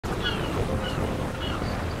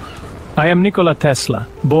I am Nikola Tesla,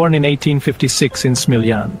 born in 1856 in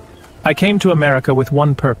Smiljan. I came to America with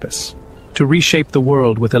one purpose: to reshape the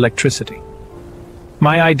world with electricity.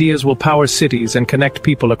 My ideas will power cities and connect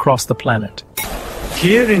people across the planet.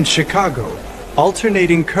 Here in Chicago,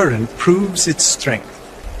 alternating current proves its strength.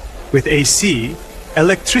 With AC,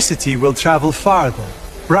 electricity will travel farther,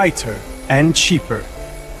 brighter, and cheaper,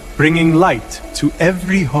 bringing light to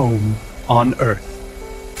every home on Earth.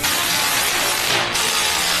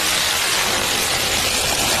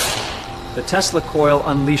 The Tesla coil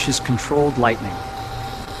unleashes controlled lightning.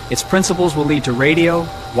 Its principles will lead to radio,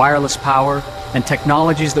 wireless power, and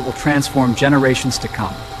technologies that will transform generations to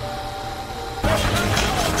come.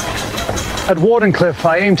 At Wardenclyffe,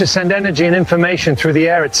 I aim to send energy and information through the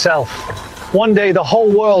air itself. One day, the whole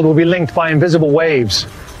world will be linked by invisible waves.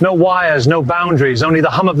 No wires, no boundaries, only the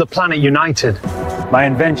hum of the planet united. My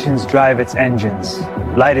inventions drive its engines,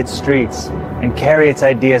 light its streets, and carry its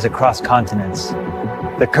ideas across continents.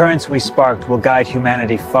 The currents we sparked will guide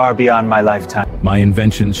humanity far beyond my lifetime. My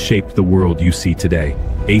inventions shaped the world you see today.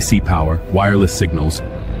 AC power, wireless signals,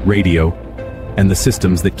 radio, and the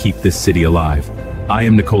systems that keep this city alive. I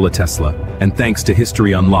am Nikola Tesla, and thanks to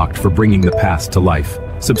History Unlocked for bringing the past to life.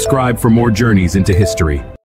 Subscribe for more journeys into history.